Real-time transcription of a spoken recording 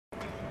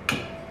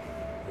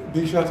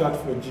big shout out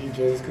for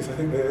GJs because I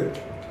think they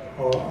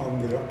are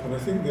on the up, and I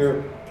think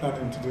they're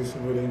planning to do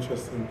some really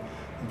interesting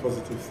and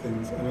positive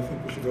things, and I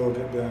think we should all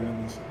get down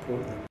and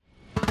support them.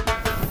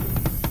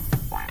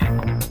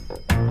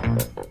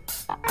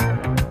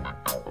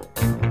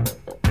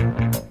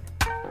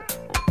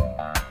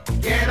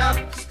 Get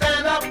up,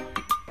 stand up.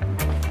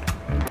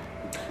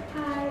 Hi,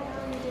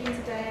 how are you doing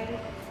today?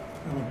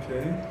 I'm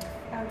okay.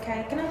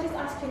 Okay, can I just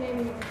ask your name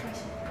and your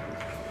profession?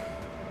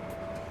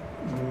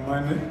 My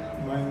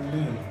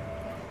name.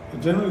 I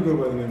generally go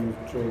by the name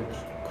of George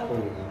Cole,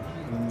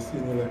 and I'm a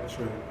senior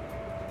lecturer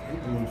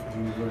at the Montfort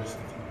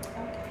University.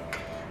 Okay.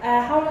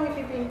 How long have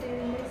you been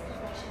doing this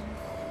profession?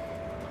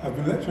 I've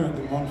been lecturing at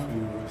the Montfort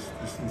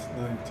University since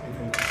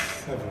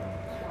 1987.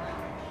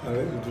 I'll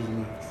let you do the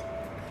maths.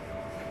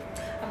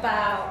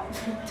 About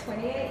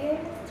 28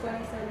 years?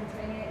 27,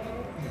 28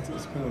 years?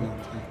 It's been a long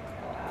time.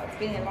 Oh, wow, it's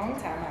been a long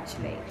time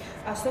actually.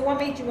 So what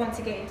made you want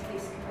to get into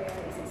this career?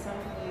 Is it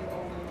something you've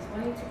always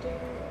wanted to do?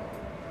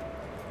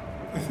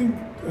 I think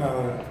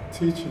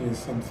teaching is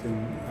something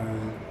I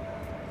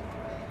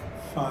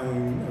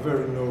find a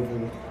very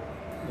noble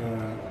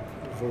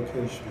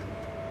vocation.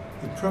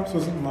 It perhaps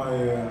wasn't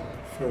my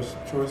first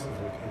choice of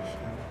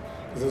vocation,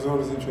 because I was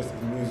always interested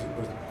in music,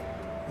 but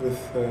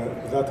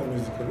without a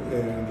musical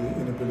ear and the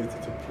inability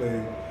to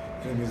play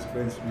a musical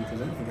instrument, I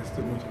don't think I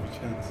stood much of a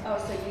chance. Oh,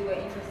 so you were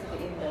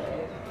interested in the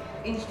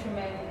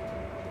instrument,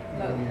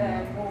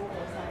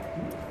 vocal side?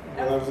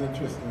 Well, I was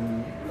interested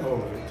in all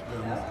of it, to be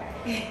honest.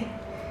 Okay.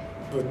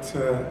 But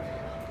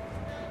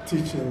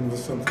teaching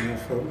was something I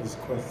felt was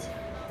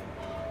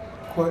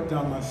quite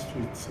down my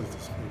street, so to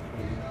speak,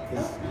 really.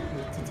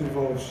 Because it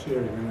involves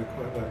sharing, and I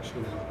quite like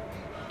sharing.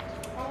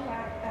 All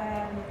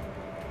right.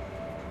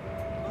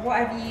 What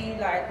have you,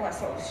 what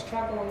sort of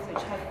struggles or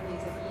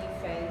challenges have you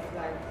faced,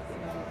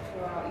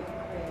 throughout your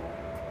career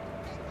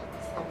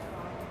so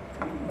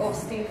far? Or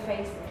still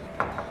facing?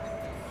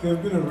 There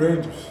have been a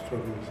range of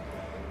struggles.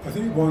 I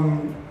think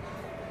one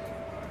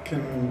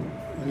can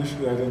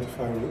initially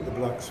identify with the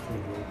black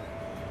struggle,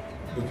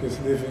 because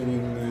living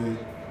in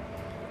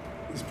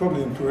it's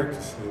probably incorrect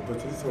to say, but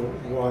it's a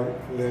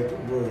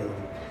white-led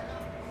world.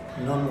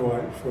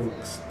 Non-white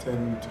folks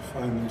tend to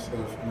find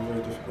themselves in a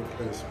very difficult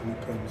place when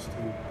it comes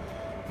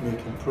to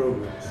making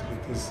progress,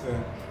 because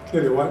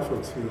clearly white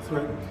folks feel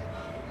threatened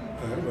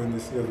when they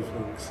see other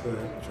folks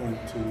trying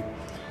to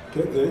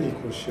get their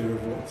equal share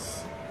of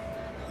what's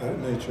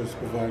nature has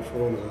provided for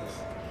all of us.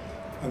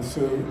 And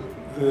so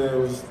there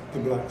was the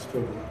black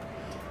struggle.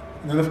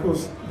 And then of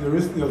course there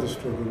is the other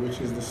struggle, which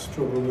is the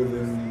struggle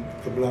within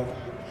the black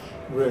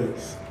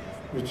race,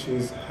 which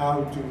is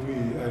how do we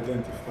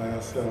identify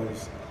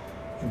ourselves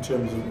in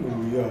terms of who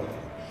we are,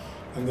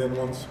 and then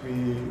once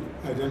we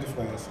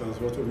identify ourselves,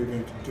 what are we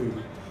going to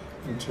do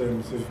in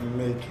terms of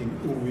making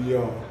who we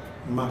are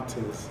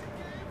matters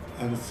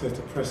and set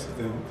a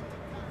precedent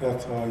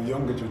that our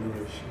younger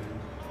generation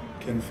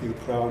can feel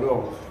proud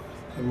of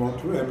and want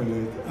to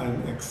emulate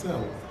and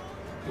excel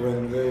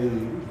when they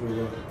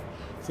grow up.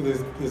 So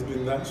there's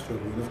been that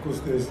struggle, and of course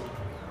there's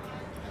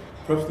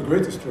perhaps the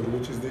greatest struggle,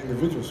 which is the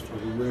individual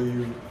struggle, where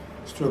you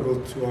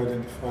struggle to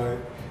identify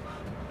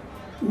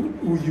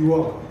who you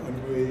are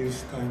and where you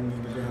stand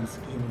in the grand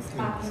scheme of things.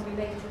 I can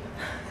relate to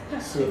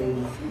that. So,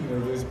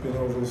 there's been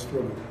all those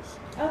struggles.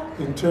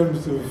 Okay. In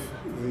terms of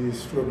the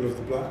struggle of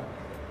the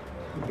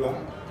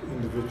black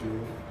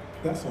individual,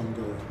 that's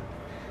ongoing,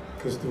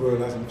 because the world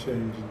hasn't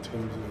changed in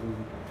terms of who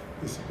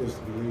is supposed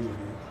to be leading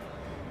it.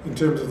 In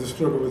terms of the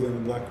struggle within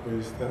the black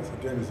race, that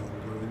again is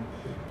ongoing,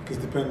 because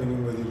depending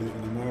on whether you live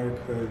in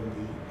America,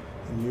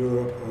 in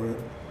Europe, or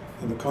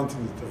on the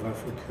continent of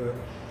Africa,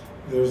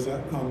 there's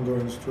that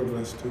ongoing struggle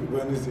as to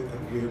when is it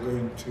that we are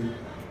going to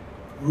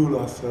rule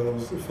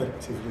ourselves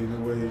effectively in a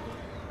way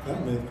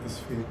that makes us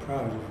feel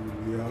proud of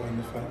who we are, and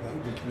the fact that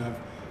we can have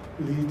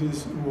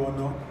leaders who are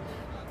not,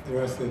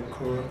 dare I say,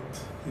 corrupt,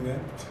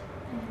 inept,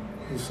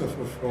 who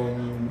suffer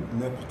from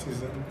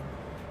nepotism,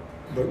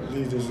 but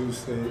leaders who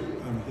say,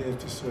 I'm here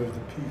to serve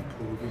the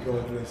people,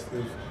 regardless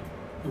of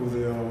who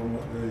they are and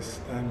what they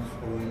stand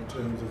for in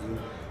terms of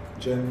their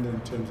gender,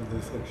 in terms of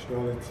their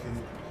sexuality,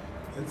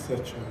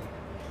 etc.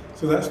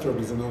 So that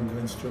struggle is an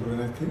ongoing struggle,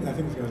 and I think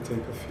it's going to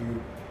take a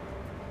few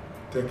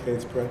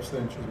decades, perhaps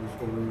centuries,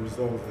 before we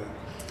resolve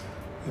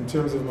that. In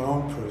terms of my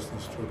own personal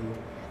struggle,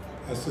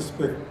 I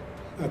suspect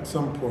at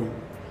some point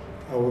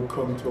I will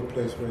come to a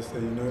place where I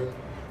say,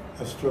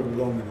 I've struggled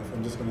long enough,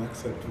 I'm just going to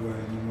accept who I am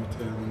and what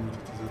I am and what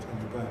it is that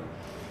I'm about.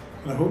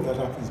 And I hope that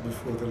happens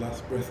before the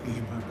last breath leaves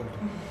my body.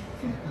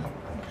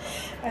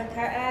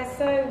 Okay,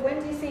 so when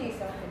do you see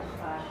yourself in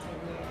 5, 10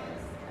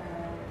 years?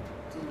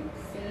 Do you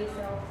see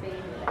yourself being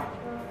a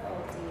lecturer,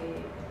 or do you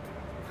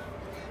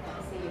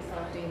see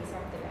yourself doing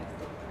something else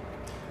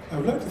different? I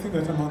would like to think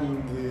that I'm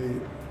on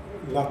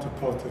the latter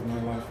part of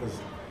my life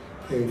as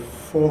a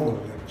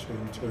formal lecturer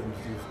in terms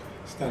of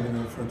standing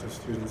in front of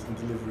students and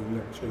delivering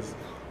lectures,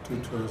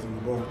 tutorials and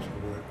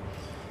laboratory work.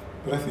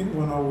 But I think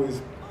one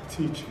always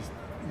teaches,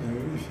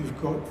 if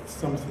you've got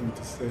something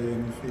to say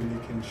and you feel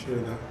you can share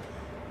that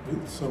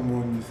with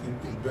someone you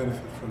think will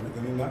benefit from it,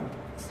 then in that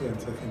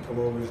sense I think I'll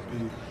always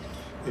be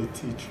a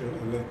teacher,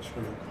 a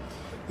lecturer.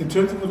 In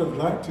terms of what I'd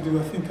like to do,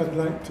 I think I'd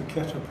like to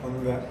catch up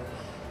on that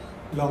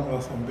long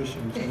lost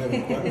ambition, which I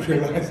never quite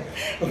realised,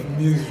 of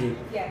music.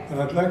 Yes.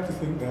 And I'd like to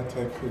think that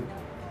I could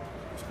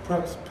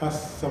perhaps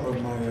pass some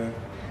of my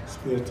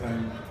spare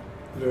time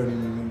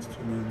learning an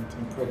instrument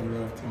and probably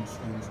writing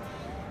songs.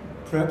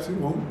 Perhaps it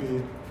won't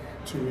be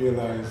to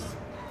realise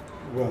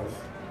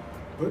wealth,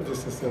 but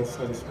just a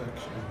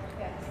self-satisfaction.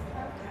 Yes,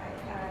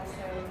 okay.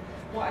 So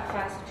what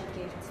advice would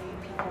you give to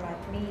people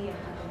like me and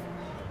other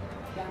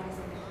young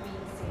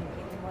music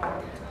in the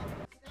world?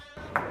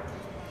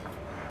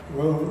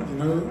 Well, you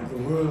know, the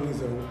world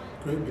is a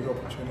great big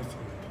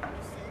opportunity,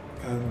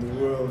 and the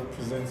world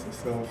presents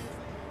itself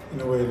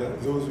in a way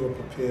that those who are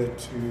prepared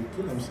to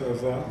put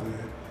themselves out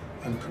there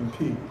and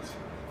compete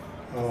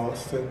are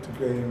set to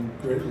gain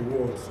great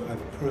rewards,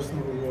 either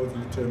personal rewards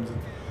in terms of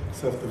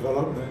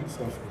self-development,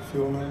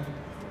 self-fulfillment,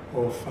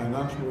 or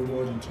financial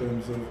reward in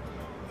terms of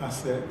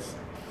assets,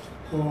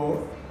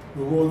 or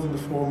rewards in the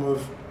form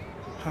of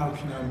how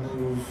can I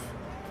move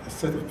a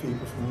set of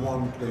people from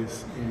one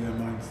place in their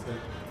mindset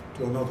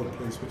to another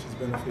place which is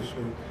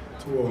beneficial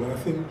to all. And I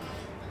think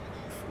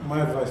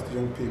my advice to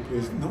young people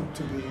is not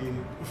to be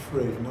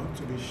afraid, not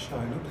to be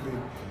shy, not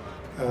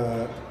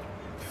to be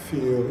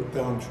feel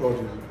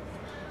downtrodden,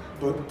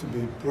 but to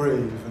be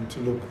brave and to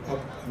look up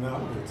and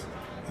outwards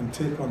and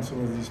take on some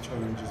of these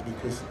challenges,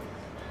 because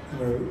you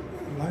know,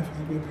 life is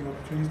a great big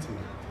opportunity.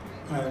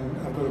 And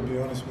I've got to be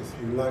honest with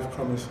you, life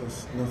promises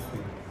us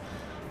nothing.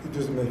 It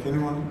doesn't make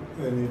anyone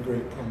any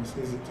great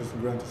promises, it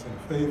doesn't grant us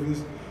any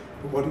favours,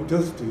 but what it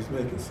does do is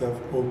make itself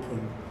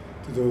open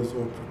to those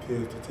who are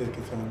prepared to take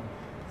it on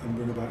and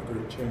bring about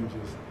great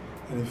changes.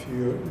 And if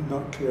you're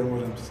not clear on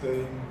what I'm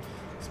saying,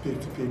 speak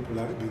to people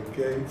like Bill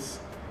Gates,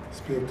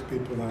 speak to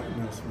people like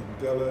Nelson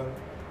Mandela,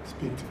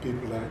 speak to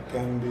people like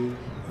Gandhi,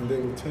 and they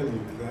will tell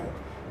you that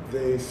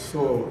they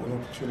saw an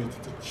opportunity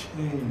to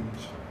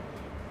change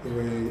the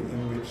way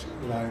in which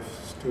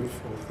life stood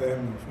for them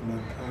and for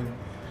mankind,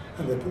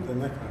 and they put their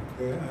neck out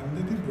there, and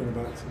they did bring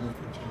about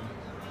significant change.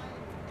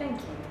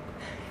 Thank you.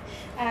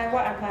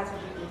 What advice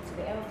would you give to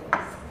the elders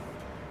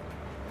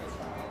as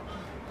well?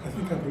 I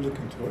think I'd be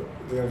looking to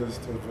the elders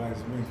to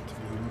advise me, to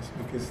be honest,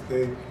 because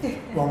they,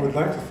 one would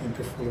like to think,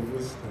 are full of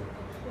wisdom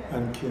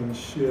and can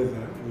share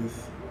that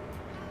with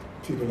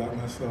people like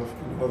myself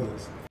and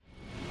others.